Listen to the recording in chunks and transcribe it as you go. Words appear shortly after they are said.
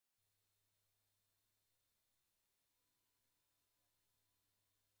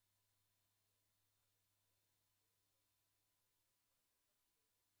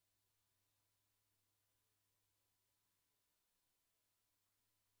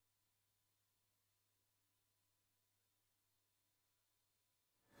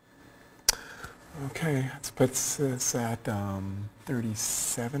Okay, let's put this at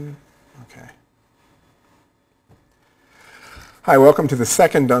 37. Okay. Hi, welcome to the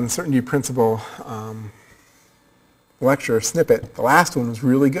second uncertainty principle lecture snippet. The last one was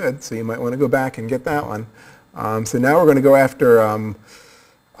really good, so you might want to go back and get that one. So now we're going to go after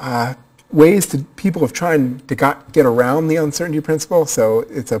ways people have tried to get around the uncertainty principle. So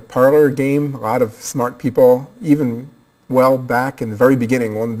it's a parlor game. A lot of smart people, even well back in the very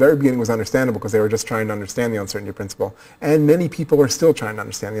beginning. Well, in the very beginning was understandable because they were just trying to understand the uncertainty principle. And many people are still trying to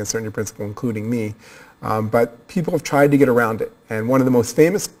understand the uncertainty principle, including me. But people have tried to get around it. And one of the most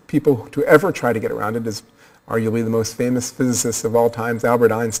famous people to ever try to get around it is arguably the most famous physicist of all times,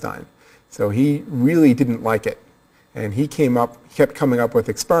 Albert Einstein. So he really didn't like it. And he kept coming up with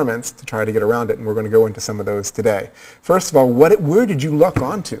experiments to try to get around it, and we're going to go into some of those today. First of all, where did you luck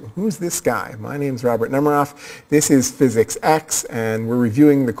onto? Who's this guy? My name's Dr.Nemiroff. This is Physics X, and we're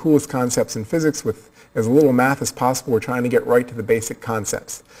reviewing the coolest concepts in physics with as little math as possible. We're trying to get right to the basic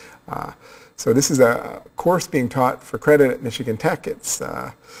concepts. So this is a course being taught for credit at Michigan Tech. It's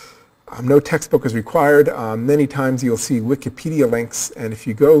no textbook is required. Many times you'll see Wikipedia links, and if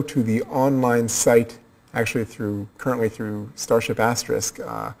you go to the online site, actually currently through Starship Asterisk,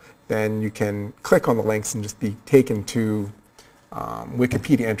 then you can click on the links and just be taken to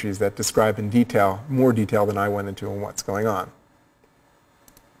Wikipedia entries that describe in detail, more detail than I went into on what's going on.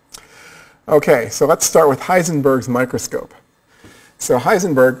 Okay, so let's start with Heisenberg's microscope. So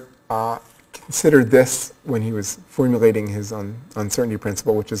Heisenberg considered this when he was formulating his uncertainty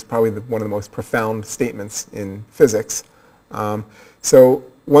principle, which is probably one of the most profound statements in physics. So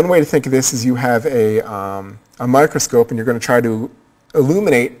one way to think of this is you have a microscope and you're going to try to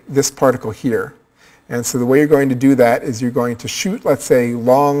illuminate this particle here. And so the way you're going to do that is you're going to shoot, let's say,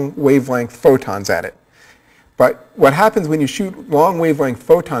 long wavelength photons at it. But what happens when you shoot long wavelength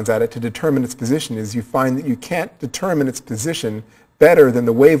photons at it to determine its position is you find that you can't determine its position better than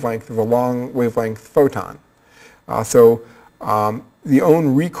the wavelength of a long wavelength photon. So the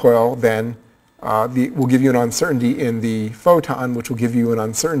own recoil then will give you an uncertainty in the photon, which will give you an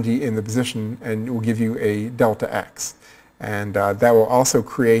uncertainty in the position, and will give you a delta x. And that will also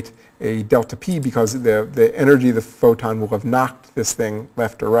create a delta p because the energy of the photon will have knocked this thing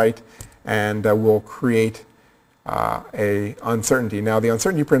left or right, and will create a uncertainty. Now, the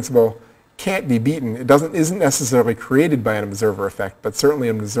uncertainty principle can't be beaten. It isn't necessarily created by an observer effect, but certainly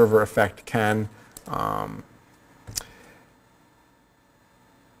an observer effect can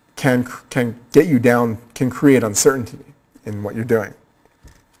get you down, can create uncertainty in what you're doing.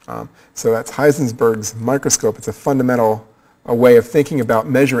 So that's Heisenberg's microscope. It's a fundamental way of thinking about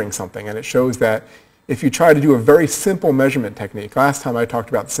measuring something, and it shows that if you try to do a very simple measurement technique, last time I talked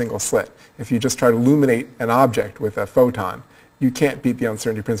about single slit, if you just try to illuminate an object with a photon, you can't beat the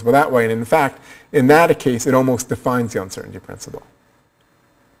uncertainty principle that way. And in fact, in that case, it almost defines the uncertainty principle.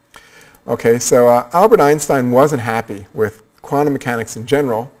 Okay, so Albert Einstein wasn't happy with quantum mechanics in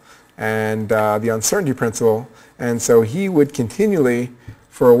general and the uncertainty principle, and so he would continually,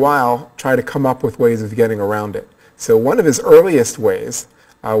 for a while, try to come up with ways of getting around it. So one of his earliest ways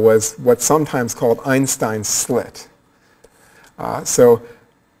was what's sometimes called Einstein's slit. So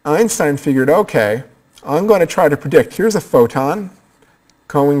Einstein figured, okay, I'm going to try to predict, here's a photon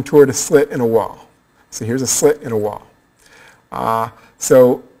going toward a slit in a wall. So here's a slit in a wall.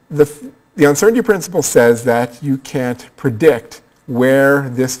 So the uncertainty principle says that you can't predict where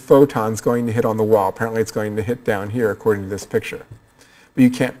this photon's going to hit on the wall. Apparently it's going to hit down here according to this picture. But you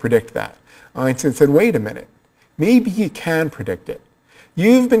can't predict that. Einstein said, wait a minute, maybe you can predict it.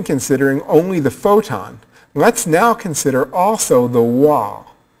 You've been considering only the photon. Let's now consider also the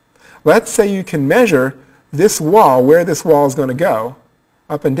wall. Let's say you can measure this wall, where this wall is going to go,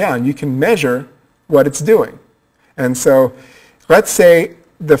 up and down. You can measure what it's doing. And so let's say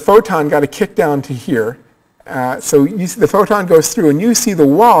the photon got a kick down to here. So you see the photon goes through, and you see the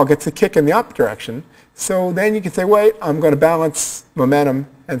wall gets a kick in the up direction. So then you can say, wait, I'm going to balance momentum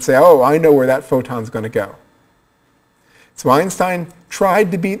and say, oh, I know where that photon's going to go. So Einstein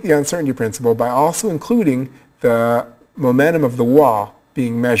tried to beat the uncertainty principle by also including the momentum of the wall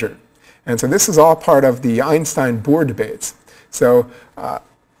being measured. And so this is all part of the Einstein-Bohr debates. So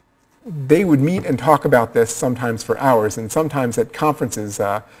they would meet and talk about this sometimes for hours, and sometimes at conferences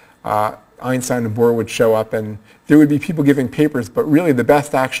Einstein and Bohr would show up, and there would be people giving papers, but really the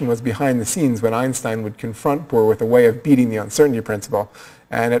best action was behind the scenes when Einstein would confront Bohr with a way of beating the uncertainty principle.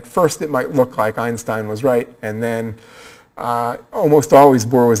 And at first it might look like Einstein was right, and then almost always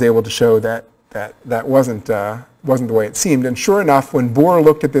Bohr was able to show that wasn't the way it seemed. And sure enough, when Bohr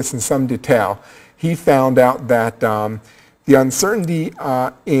looked at this in some detail, he found out that the uncertainty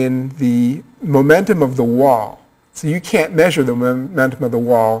in the momentum of the wall. So you can't measure the momentum of the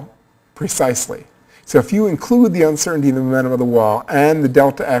wall precisely. So if you include the uncertainty in the momentum of the wall and the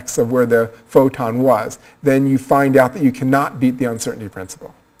delta x of where the photon was, then you find out that you cannot beat the uncertainty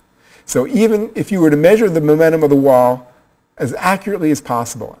principle. So even if you were to measure the momentum of the wall as accurately as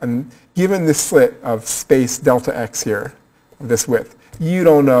possible, and given this slit of space delta x here, this width, you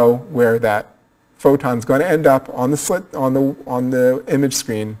don't know where that photon's going to end up on the slit on the image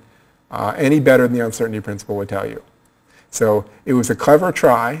screen any better than the uncertainty principle would tell you. So it was a clever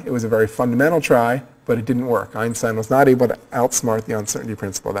try. It was a very fundamental try, but it didn't work. Einstein was not able to outsmart the uncertainty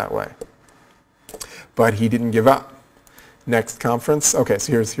principle that way. But he didn't give up. Next conference. Okay,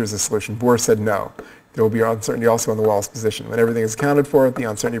 so here's the solution. Bohr said no. There will be uncertainty also in the wall's position. When everything is accounted for, the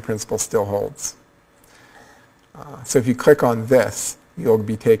uncertainty principle still holds. So if you click on this, you'll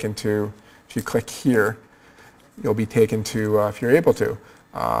be taken to, if you click here, you'll be taken to, if you're able to,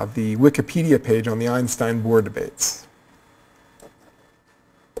 the Wikipedia page on the Einstein-Bohr debates.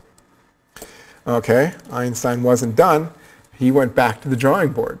 Okay, Einstein wasn't done. He went back to the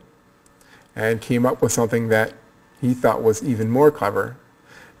drawing board and came up with something that he thought was even more clever.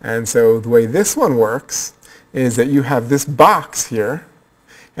 And so the way this one works is that you have this box here,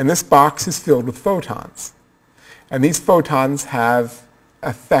 and this box is filled with photons. And these photons have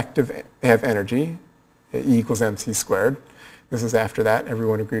energy, E equals mc squared. This is after that,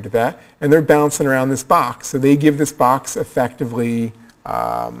 everyone agreed to that. And they're bouncing around this box. So they give this box effectively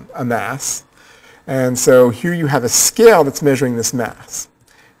a mass. And so here you have a scale that's measuring this mass.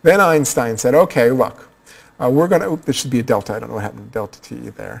 Then Einstein said, okay, look, we're going to, this should be a delta. I don't know what happened to delta t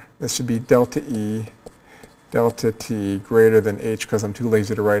there. This should be delta E, delta t greater than h because I'm too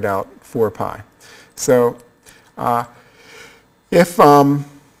lazy to write out 4 pi. So if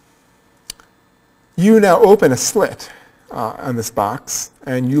you now open a slit on this box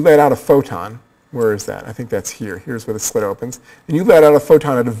and you let out a photon, where is that? I think that's here. Here's where the slit opens. And you let out a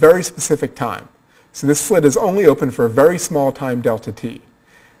photon at a very specific time. So this slit is only open for a very small time, delta t.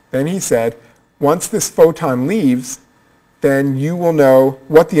 Then he said, once this photon leaves, then you will know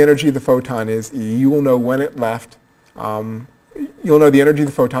what the energy of the photon is, E. You will know when it left. You'll know the energy of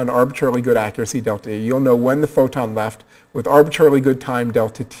the photon, arbitrarily good accuracy, delta E. You'll know when the photon left with arbitrarily good time,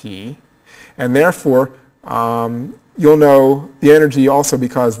 delta t. And therefore, you'll know the energy also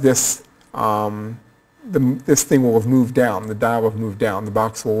because this this thing will have moved down, the dial will have moved down, the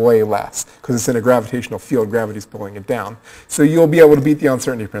box will weigh less because it's in a gravitational field, gravity's pulling it down. So you'll be able to beat the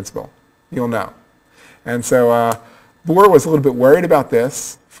uncertainty principle. You'll know. And so Bohr was a little bit worried about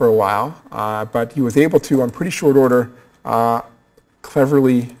this for a while, but he was able to, on pretty short order,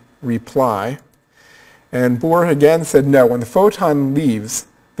 cleverly reply. And Bohr again said no. When the photon leaves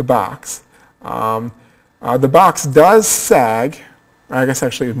the box does sag, or I guess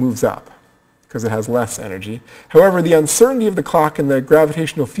actually it moves up because it has less energy. However, the uncertainty of the clock in the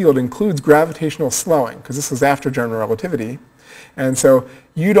gravitational field includes gravitational slowing, because this was after general relativity. And so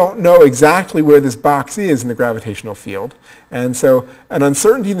you don't know exactly where this box is in the gravitational field. And so an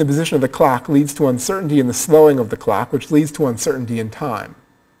uncertainty in the position of the clock leads to uncertainty in the slowing of the clock, which leads to uncertainty in time.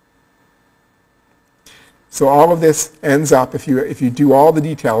 So all of this ends up, if you do all the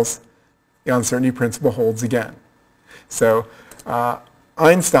details, the uncertainty principle holds again. So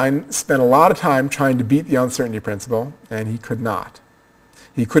Einstein spent a lot of time trying to beat the uncertainty principle, and he could not.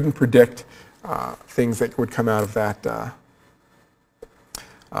 He couldn't predict things that would come out of that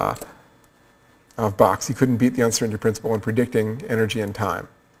box. He couldn't beat the uncertainty principle in predicting energy and time.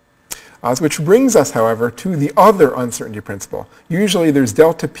 Which brings us, however, to the other uncertainty principle. Usually there's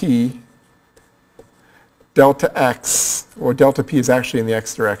delta p, delta x, or delta p is actually in the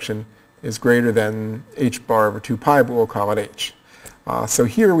x direction, is greater than h bar over 2 pi, but we'll call it h. So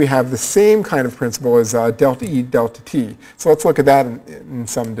here we have the same kind of principle as delta E, delta T. So let's look at that in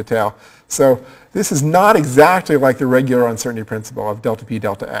some detail. So this is not exactly like the regular uncertainty principle of delta P,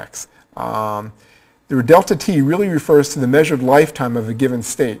 delta X. The delta T really refers to the measured lifetime of a given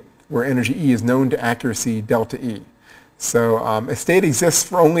state where energy E is known to accuracy delta E. So a state exists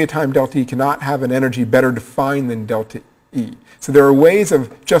for only a time delta E cannot have an energy better defined than delta E. So there are ways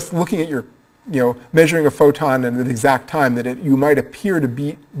of just looking at your measuring a photon at an exact time that you might appear to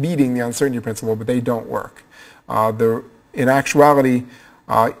be beating the uncertainty principle, but they don't work. In actuality,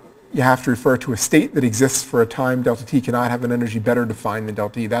 you have to refer to a state that exists for a time delta t cannot have an energy better defined than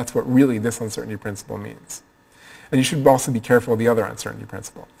delta E. That's what really this uncertainty principle means. And you should also be careful of the other uncertainty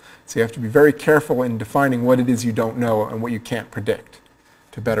principle. So you have to be very careful in defining what it is you don't know and what you can't predict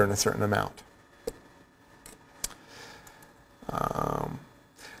to better in a certain amount.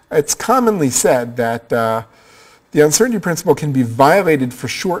 It's commonly said that the uncertainty principle can be violated for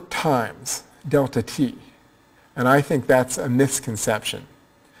short times, delta t. And I think that's a misconception.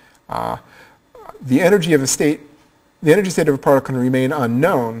 The energy state of a particle can remain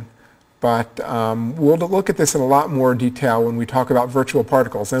unknown, but we'll look at this in a lot more detail when we talk about virtual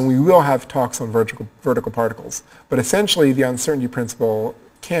particles, and we will have talks on vertical particles. But essentially, the uncertainty principle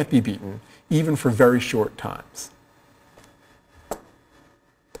can't be beaten, even for very short times.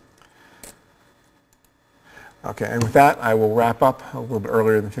 Okay, and with that, I will wrap up a little bit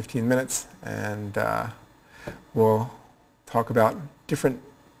earlier than 15 minutes, and we'll talk about different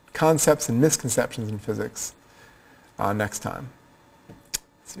concepts and misconceptions in physics next time.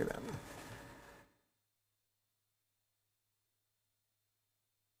 See you then.